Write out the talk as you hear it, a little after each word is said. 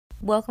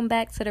Welcome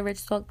back to the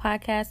Rich Talk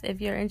Podcast.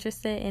 If you're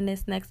interested in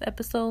this next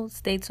episode,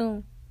 stay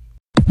tuned.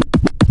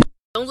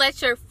 Don't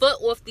let your foot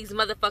off these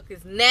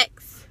motherfuckers'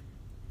 necks.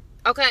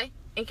 Okay?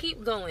 And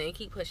keep going and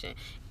keep pushing.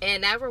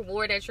 And that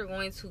reward that you're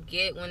going to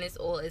get when it's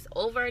all is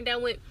over and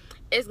done with,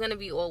 it's going to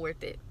be all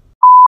worth it.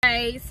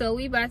 Okay, so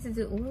we about to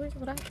do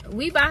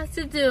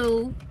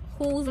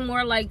who's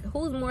more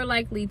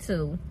likely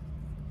to,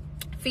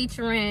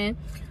 featuring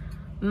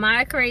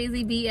my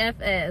crazy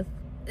BFF.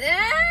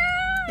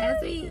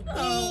 That's me.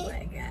 Oh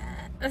my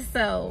god.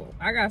 So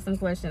I got some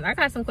questions. I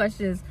got some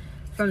questions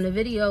from the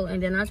video,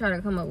 and then I try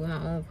to come up with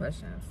my own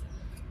questions.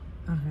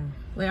 Okay.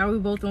 Wait, are we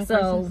both on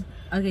questions?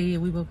 Okay, yeah,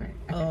 we both right.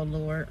 Okay. Oh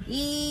Lord. So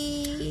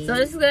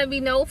this is gonna be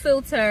no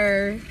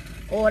filter,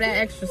 all that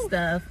extra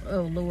stuff.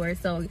 Oh Lord.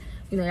 So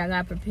y'all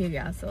gotta prepare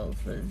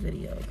yourselves for this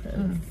video,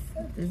 because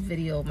this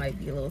video might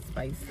be a little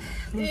spicy.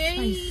 A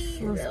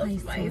little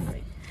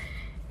spicy.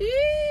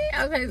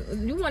 Yeah. Okay.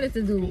 You wanted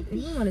to do a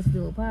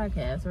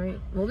podcast, right?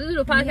 Well, we do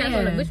the podcast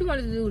on it, but you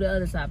wanted to do the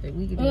other topic.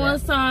 We could do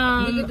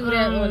that. We could do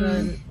that on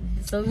a.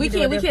 So we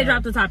can't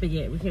drop the topic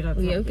yet. We could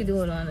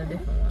do it on a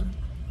different one.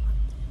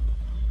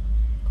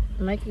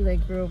 Mikey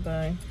like girl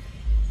bye.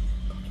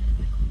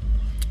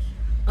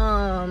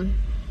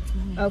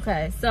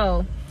 Okay,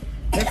 so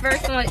the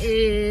first one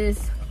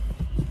is,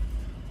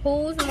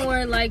 who's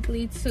more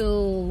likely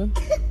to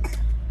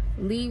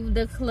leave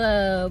the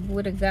club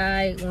with a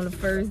guy on the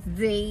first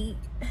date?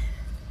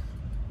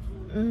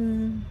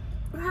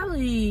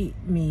 Probably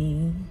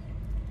me.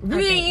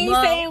 We ain't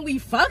saying we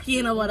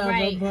fucking or whatever,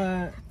 right.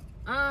 But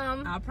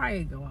I'll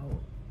probably go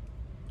out.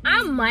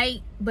 I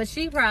might, but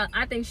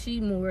I think she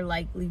more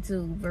likely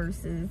to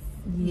versus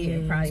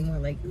probably more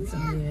likely to.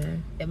 Yeah.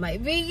 It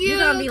might be you. You're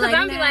gonna be like,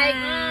 change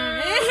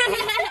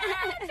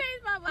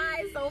my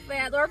mind so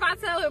fast. Or if I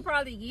tell her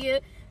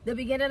probably the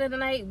beginning of the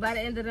night, by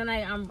the end of the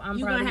night, I'm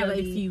probably gonna have an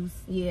excuse.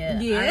 Yeah.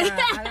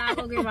 I gotta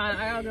go get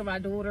my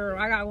daughter.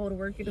 I gotta go to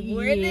work in the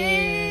morning.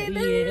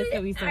 That's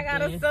gonna be something.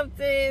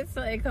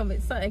 I got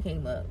something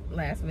came up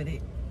last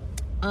minute.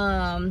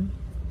 All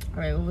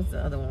right, what was the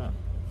other one?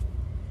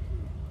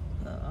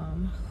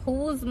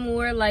 Who's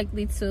more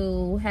likely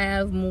to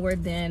have more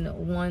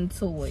than one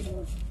toy?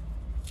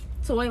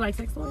 Toy, like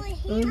sex toy?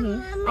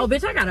 Mm-hmm. Oh,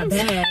 bitch, I got a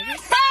bag. I knew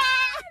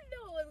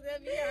it was gonna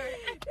be her.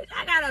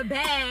 I got a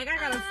bag. I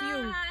got a few.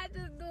 I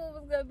just knew it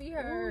was gonna be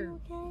her.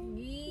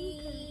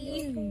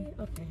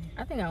 Okay.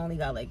 I think I only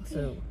got like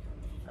 2,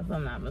 if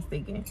I'm not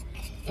mistaken.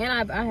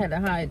 And I had to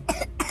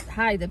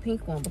hide the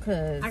pink one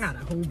because I got a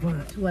whole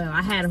bunch. Well,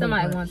 I had a whole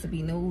bunch. Somebody wants to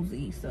be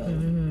nosy, so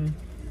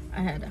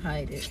I had to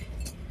hide it.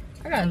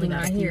 I gotta do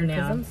my hair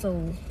now.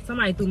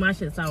 Somebody threw my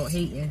shit out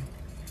hating.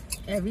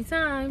 Every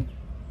time.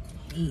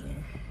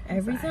 Eating.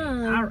 Every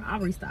time.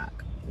 I'll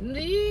restock.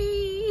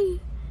 I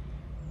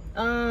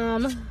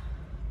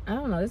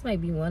don't know. This might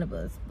be one of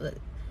us, but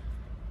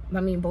I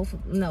mean both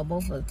of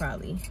us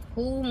probably.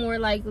 Who's more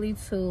likely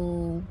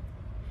to?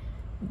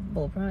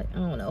 I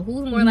don't know.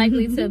 Who's more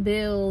likely to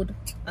build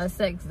a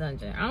sex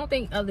dungeon? I don't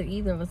think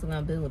either of us are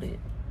gonna build it.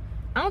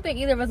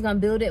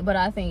 But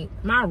I think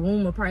my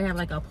room will probably have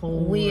like a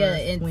pole.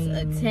 It's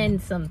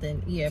attend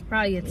something. Yeah,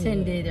 probably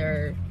attend it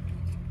or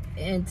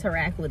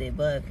interact with it.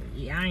 But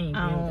yeah, I ain't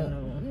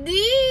building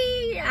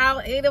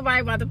no. Ain't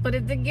nobody about to put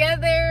it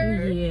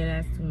together.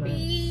 Yeah, that's too much.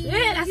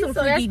 Yeah, that's some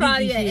that's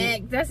probably an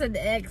X. That's an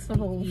X for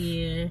whole.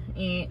 Yeah.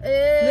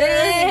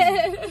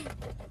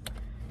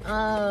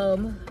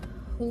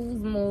 Who's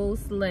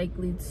most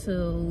likely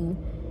to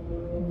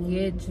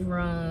get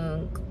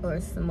drunk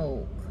or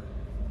smoke?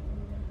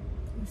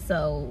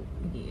 So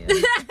yeah.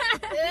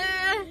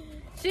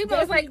 She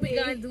most likely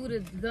gonna do the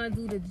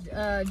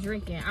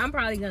drinking. I'm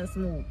probably gonna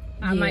smoke.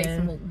 I might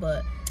smoke,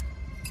 but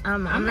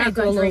I'm not gonna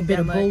do a little bit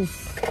of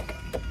both.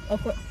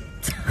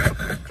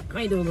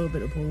 Might do a little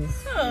bit of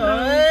both.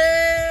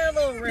 A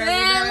little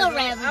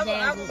rabbit.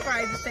 I will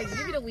probably just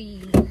give me the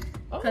weed.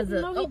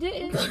 No, we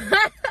didn't.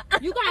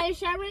 You got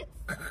insurance?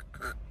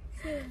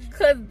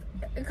 Cause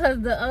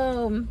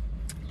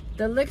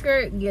the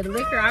liquor.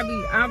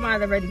 I'm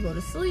either ready to go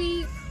to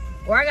sleep,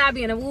 or I gotta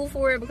be in the mood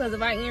for it, because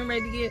if I am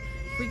ready to get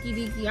freaky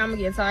deaky, I'm gonna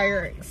get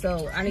tired.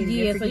 So I need to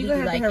get freaky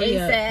deaky like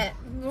ASAP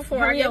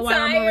before I get tired.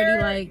 I'm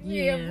already like,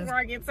 before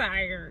I get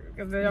tired,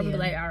 because then I'm gonna be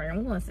like, all right,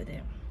 I'm gonna sit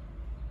down.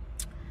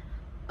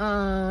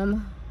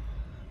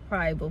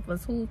 Probably both of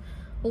us.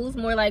 Who's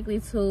more likely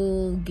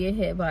to get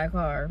hit by a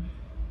car?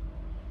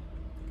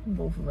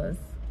 Both of us.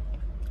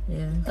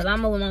 Yeah. Cause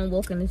I'm alone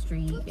walking the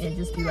street and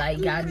just be like,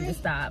 y'all need to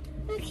stop.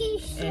 And she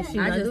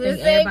I just think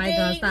everybody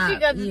gonna stop. She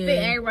got to think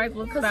everybody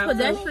gonna stop. Cause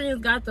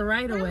pedestrians got the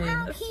right of way.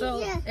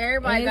 So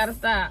everybody gotta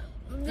stop.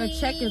 A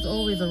check is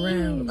always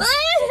around.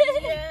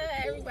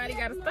 Yeah, everybody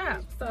gotta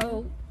stop.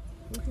 So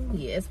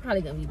yeah, it's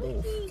probably gonna be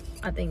both.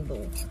 I think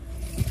both.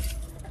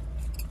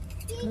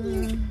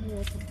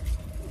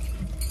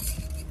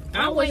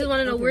 I always just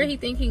want to know where he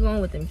think he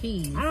going with them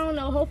keys. I don't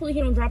know. Hopefully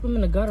he don't drop them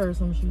in the gutter or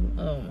some shit.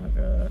 Oh my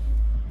god.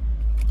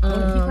 He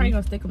probably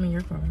gonna stick them in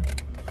your car.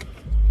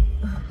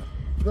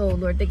 Oh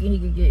Lord, thinking he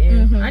could get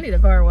in. I need a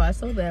car wash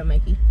so bad,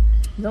 Mikey.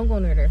 Don't go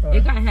near their car.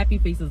 It got happy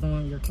faces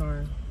on your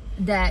car.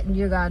 That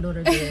your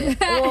goddaughter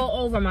did.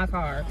 All over my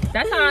car.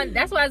 That's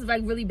why it's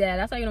like really bad.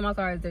 That's how you know my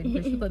car is dirty.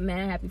 Because she put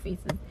mad happy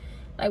faces.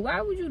 Like,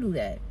 why would you do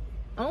that?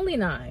 Only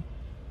 9.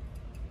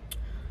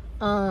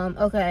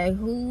 Okay,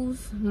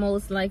 who's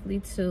most likely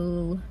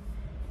to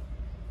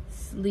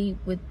sleep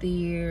with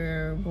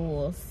their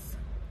boss?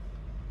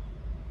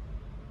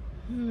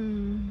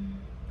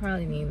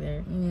 Probably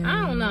neither.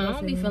 I don't know. I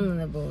don't be feeling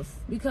the boss.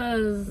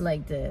 Because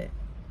like that.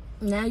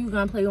 Now you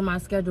gonna play with my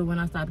schedule when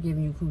I stop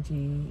giving you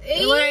coochie.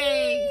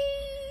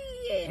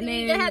 And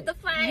then you have to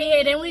fight.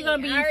 Yeah, then we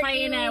gonna be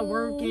fighting at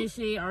work and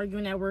shit,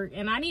 arguing at work.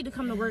 And I need to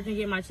come to work and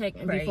get my check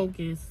and be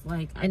focused.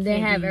 Like, and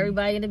then have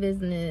everybody in the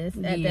business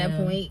at that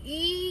point.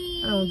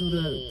 I don't do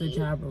the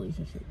job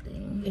relationship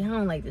thing. Yeah, I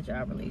don't like the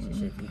job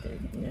relationship either.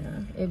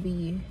 Yeah, it'd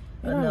be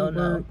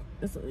no.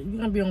 You're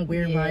gonna be on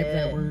weird vibes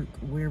at work,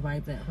 weird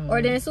vibes at home.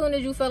 Or then as soon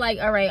as you feel like,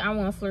 all right, I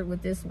want to flirt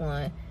with this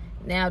one.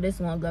 Now this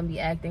one gonna be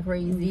acting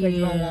crazy because you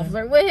don't want to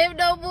flirt with him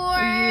no more.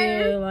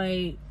 Yeah,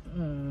 like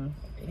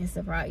it's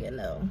a probably a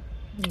no.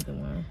 Neither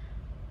one.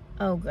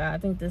 Oh God, I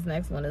think this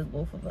next one is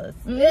both of us.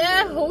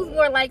 Yeah, who's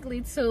more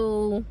likely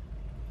to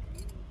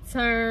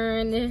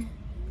turn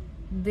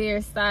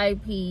their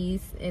side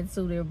piece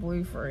into their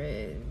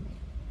boyfriend?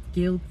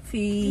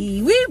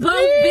 Guilty. We both,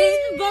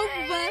 bitch. Both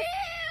of us.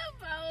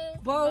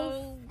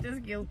 Both.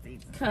 Just guilty.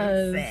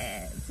 Cause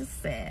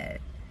just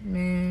sad.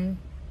 Man.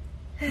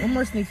 No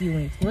more sneaky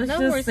links. Let's no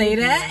just say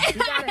that.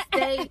 You gotta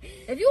stay.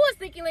 If you want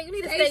sneaky link, you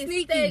need to stay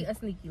a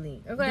sneaky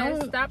link. Okay.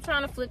 Don't stop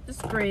trying to flip the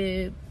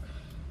script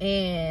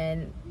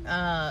and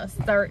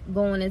start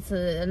going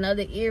into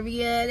another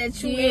area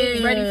that you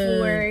ain't ready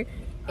for.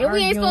 And we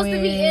ain't supposed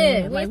to be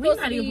in. Like, we're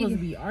not even supposed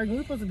to be arguing.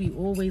 We're supposed to be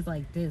always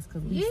like this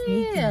because we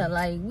sneaky.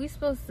 Like we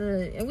supposed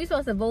to, and we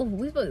supposed to both.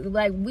 We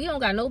don't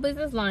got no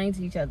business lying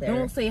to each other.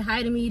 Don't say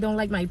hi to me. Don't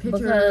like my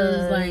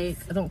pictures.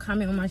 Like, don't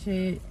comment on my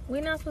shit.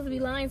 We're not supposed to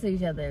be lying to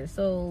each other.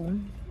 So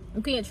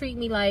you can't treat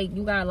me like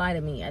you gotta lie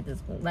to me at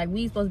this point. Like,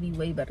 we supposed to be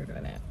way better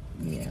than that.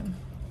 Yeah.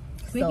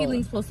 Sneaky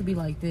link's supposed to be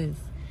like this.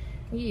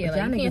 Yeah,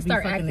 like, you can't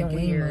start acting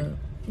weird.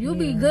 You'll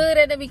be good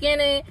at the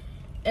beginning,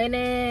 and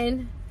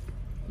then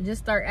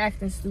just start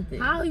acting stupid.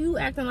 How are you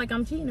acting like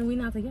I'm cheating and we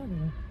not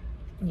together?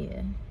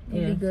 Yeah.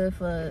 It'd be good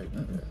for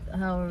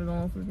however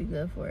long it'll be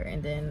good for.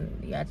 And then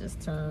y'all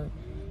just turn.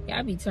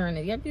 Y'all be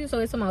turning. Y'all be so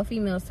it's about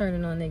females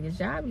turning on niggas.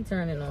 Y'all be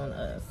turning on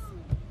us.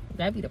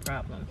 That'd be the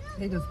problem.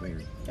 They just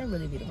weird. That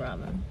really be the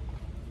problem.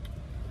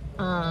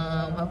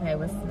 Okay,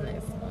 what's the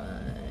next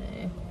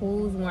one?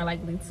 Who's more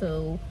likely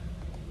to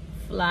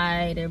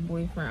fly their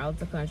boyfriend out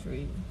the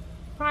country?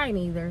 Probably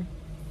neither.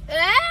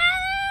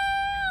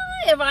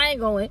 If I ain't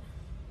going.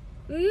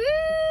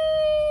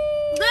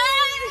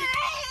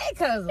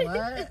 Cause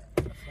what?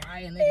 Fly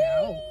a nigga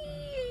out.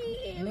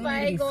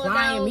 Nigga be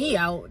flying me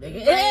out.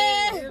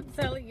 I'm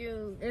telling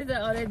you.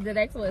 The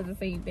next one is the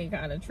same thing,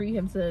 kind of treat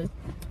him to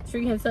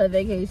a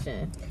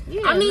vacation.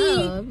 Yeah, I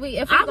mean,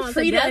 if I've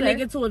treated a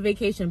nigga to a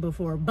vacation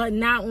before, but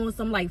not on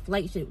some like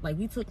flight shit. Like,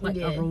 we took like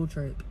a road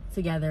trip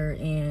together,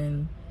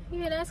 and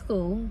yeah, that's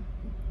cool.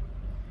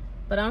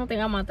 But I don't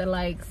think I'm about to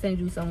like send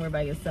you somewhere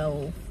by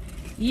yourself.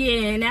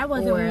 Yeah, and that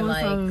wasn't on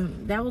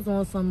like, that was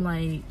on some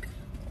like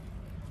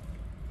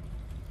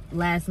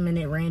last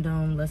minute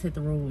random, let's hit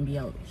the road and be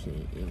out shit.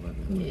 It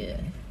wasn't. Yeah.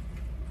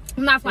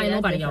 I'm not flying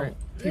nobody out.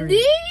 Period.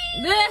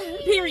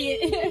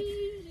 Period.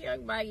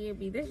 Young body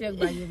be this young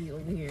body be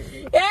over here.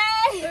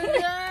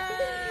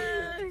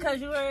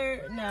 Cause you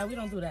were we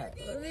don't do that.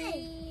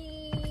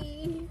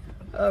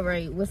 All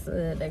right, what's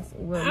the next?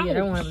 Well, yeah,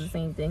 that one was the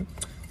same thing.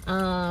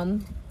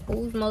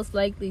 Who's most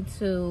likely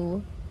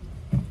to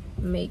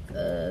make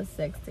a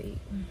sex tape?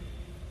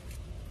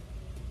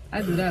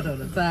 I do that on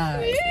the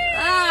side.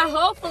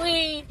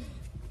 Hopefully.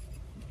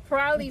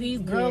 Probably these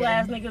girl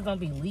ass niggas don't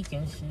be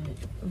leaking shit.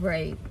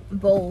 Right.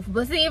 Both.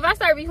 But see, if I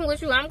start beefing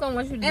with you, I'm gonna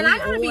want you to delete all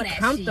that. And I gotta be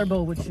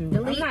comfortable with you.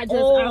 Delete I'm not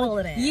just all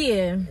of that.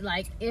 Yeah.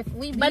 Like, if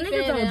we but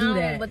niggas don't do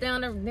that. But they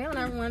don't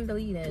ever want to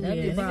delete it.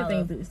 That'd be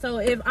niggas do. So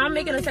if I'm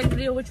making a sex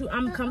deal with you,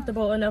 I'm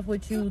comfortable enough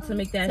with you to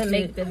make that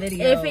make the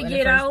video. If it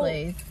get out,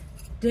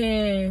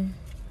 then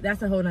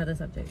that's a whole nother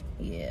subject.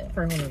 Yeah.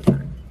 For a whole nother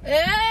time.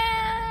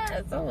 Yeah.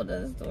 That's a whole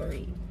other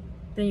story.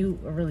 Then you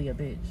are really a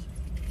bitch.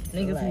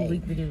 Niggas who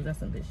leak videos, that's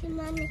some bitch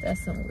shit. That's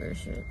some weird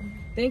shit.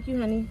 Thank you,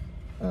 honey.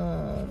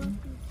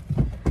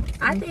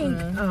 I think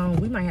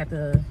we might have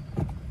to.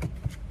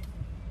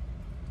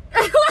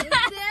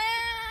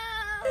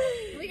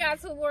 We got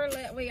 2 more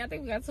left. Wait, I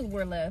think we got 2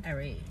 more left. All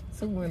right,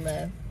 2 more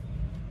left.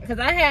 Cause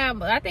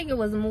I think it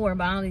was more,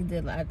 but I only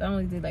did like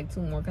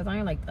 2 more. Cause I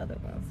ain't like the other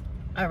ones.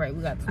 All right,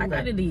 we got 2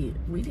 left.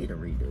 We did a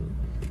redo.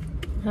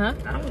 Huh?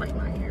 I don't like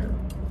my hair.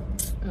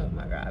 Oh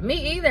my god,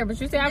 me either.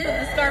 But you see, I put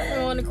the scarf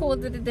on the cool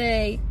of the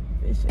day.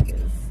 This shit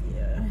is,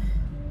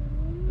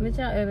 Bitch,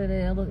 y'all edited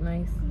it. It look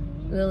nice.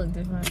 It look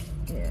different.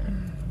 Yeah.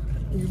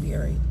 You'll be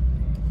alright.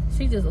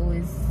 She just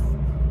always,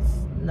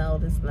 no,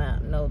 this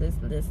not. No, this.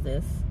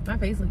 My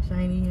face looks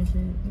shiny and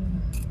shit.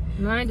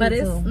 Mine but do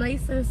it's too.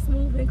 nice and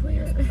smooth and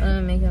clear.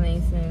 Make it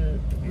nice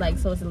and like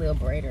so it's a little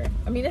brighter.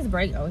 I mean it's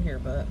bright out here,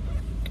 but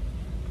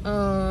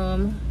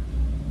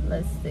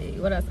let's see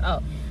what else.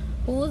 Oh,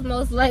 who's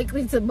most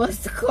likely to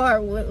bust the car?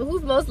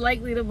 Who's most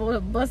likely to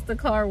bust the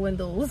car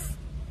windows?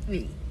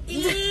 Me.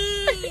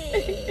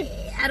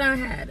 I don't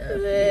have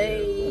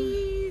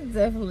that.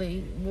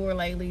 Definitely more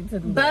likely to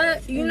do but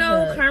that. You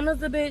know,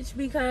 karma's a bitch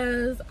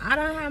because I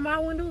don't have my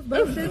windows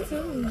busted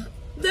too.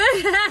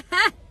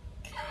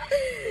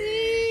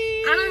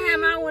 I don't have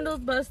my windows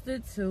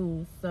busted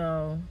too,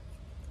 so.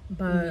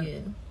 But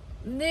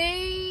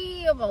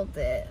they about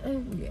that.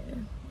 Yeah,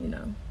 you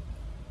know.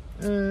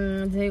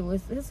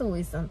 It's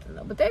always something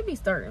though, but they be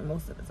starting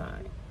most of the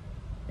time.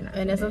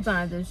 And then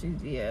sometimes it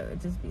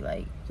just be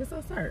like, just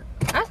don't start.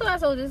 That's what I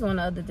told this one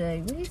the other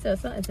day. When he said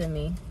something to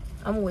me,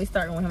 I'm always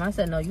starting with him. I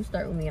said, no, you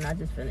start with me and I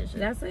just finish it.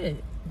 That's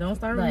it. Don't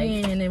start with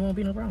me and there won't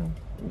be no problem.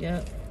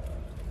 Yep.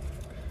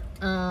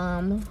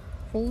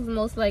 Who's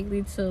most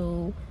likely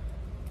to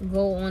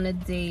go on a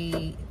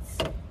date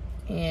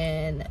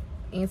and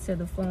answer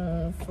the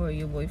phone for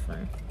your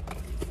boyfriend?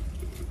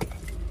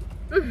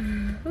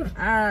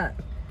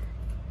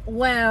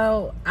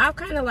 Well, I've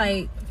kind of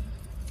like,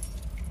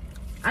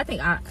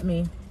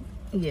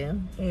 yeah.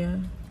 Yeah.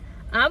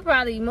 I'm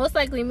probably, most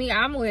likely me,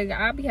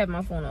 I'll be having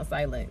my phone on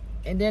silent.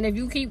 And then if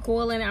you keep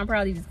calling, I'm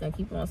probably just going to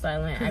keep it on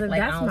silent. Act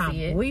like I don't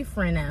see it. That's my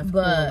boyfriend that's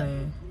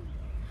calling.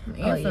 I'm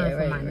answering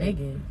for my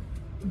nigga.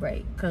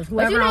 Right. Because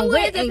whoever I'm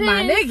with ain't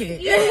my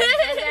nigga. Yeah,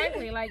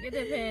 exactly. Like, it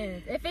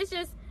depends. If it's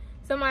just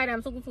somebody that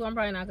I'm talking to, I'm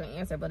probably not going to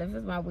answer. But if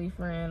it's my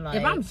boyfriend, like...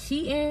 If I'm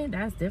cheating,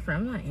 that's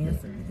different. I'm not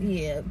answering.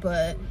 Yeah,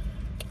 but...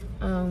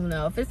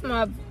 no. If it's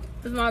my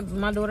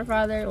daughter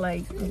father,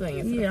 like, I'm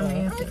going to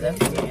answer the phone. I'm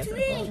definitely answer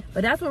the phone.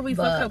 But that's where we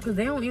fuck up, because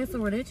they don't answer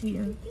where they're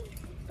cheating.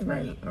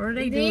 Right. Or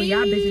they do.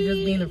 Y'all bitches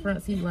just be in the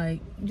front seat,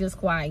 like... Just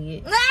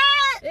quiet.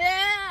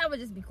 Yeah, I would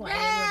just be quiet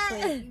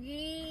real quick.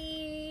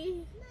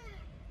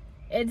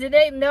 And do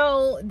they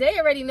know? They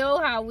already know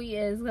how we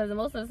is, because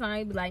most of the time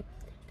you be like,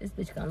 this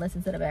bitch gonna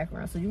listen to the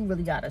background, so you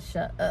really gotta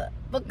shut up,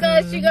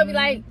 because she gonna be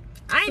like,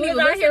 I ain't even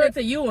listening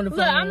to you on the phone.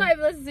 Look, I'm not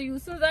even listening to you.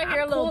 As soon as I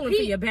hear a little peep,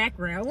 to your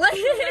background. As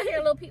soon as I hear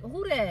a little peep,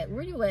 who that?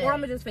 Where you at? Or I'm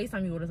gonna just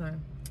FaceTime you all the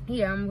time.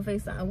 Yeah, I'm gonna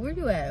FaceTime. Where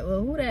you at?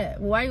 Well, who that?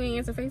 Well, why you ain't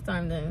answer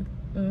FaceTime then?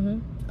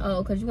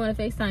 Oh, because you want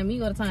to FaceTime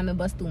me all the time and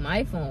bust through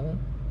my phone,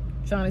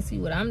 trying to see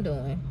what I'm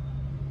doing.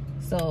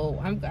 So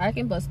I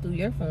can bust through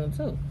your phone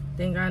too.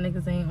 Thank God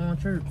niggas ain't on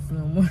chirps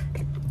no more.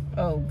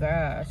 Oh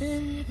gosh,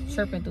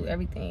 chirping through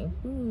everything.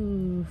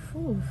 Ooh,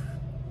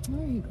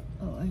 where you go?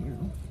 Oh, I hear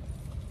him.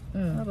 I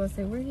was about to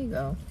say, where'd he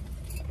go?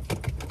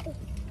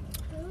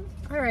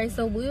 All right,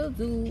 so we'll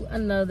do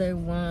another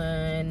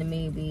one.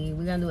 Maybe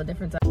we're gonna do a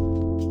different time.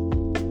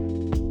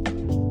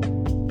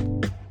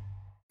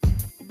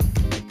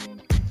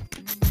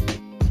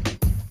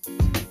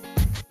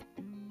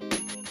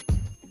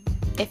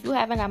 If you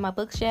haven't got my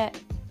books yet,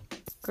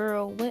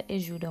 girl, what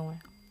is you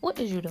doing? What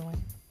is you doing?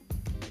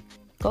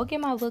 Go get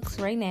my books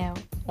right now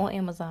on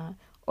Amazon,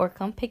 or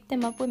come pick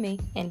them up with me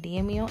and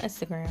DM me on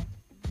Instagram.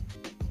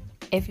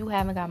 If you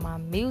haven't got my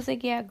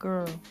music yet,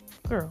 girl,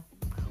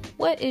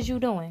 what is you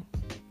doing?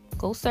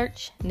 Go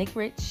search Nick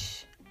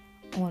Rich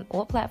on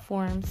all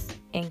platforms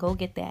and go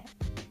get that.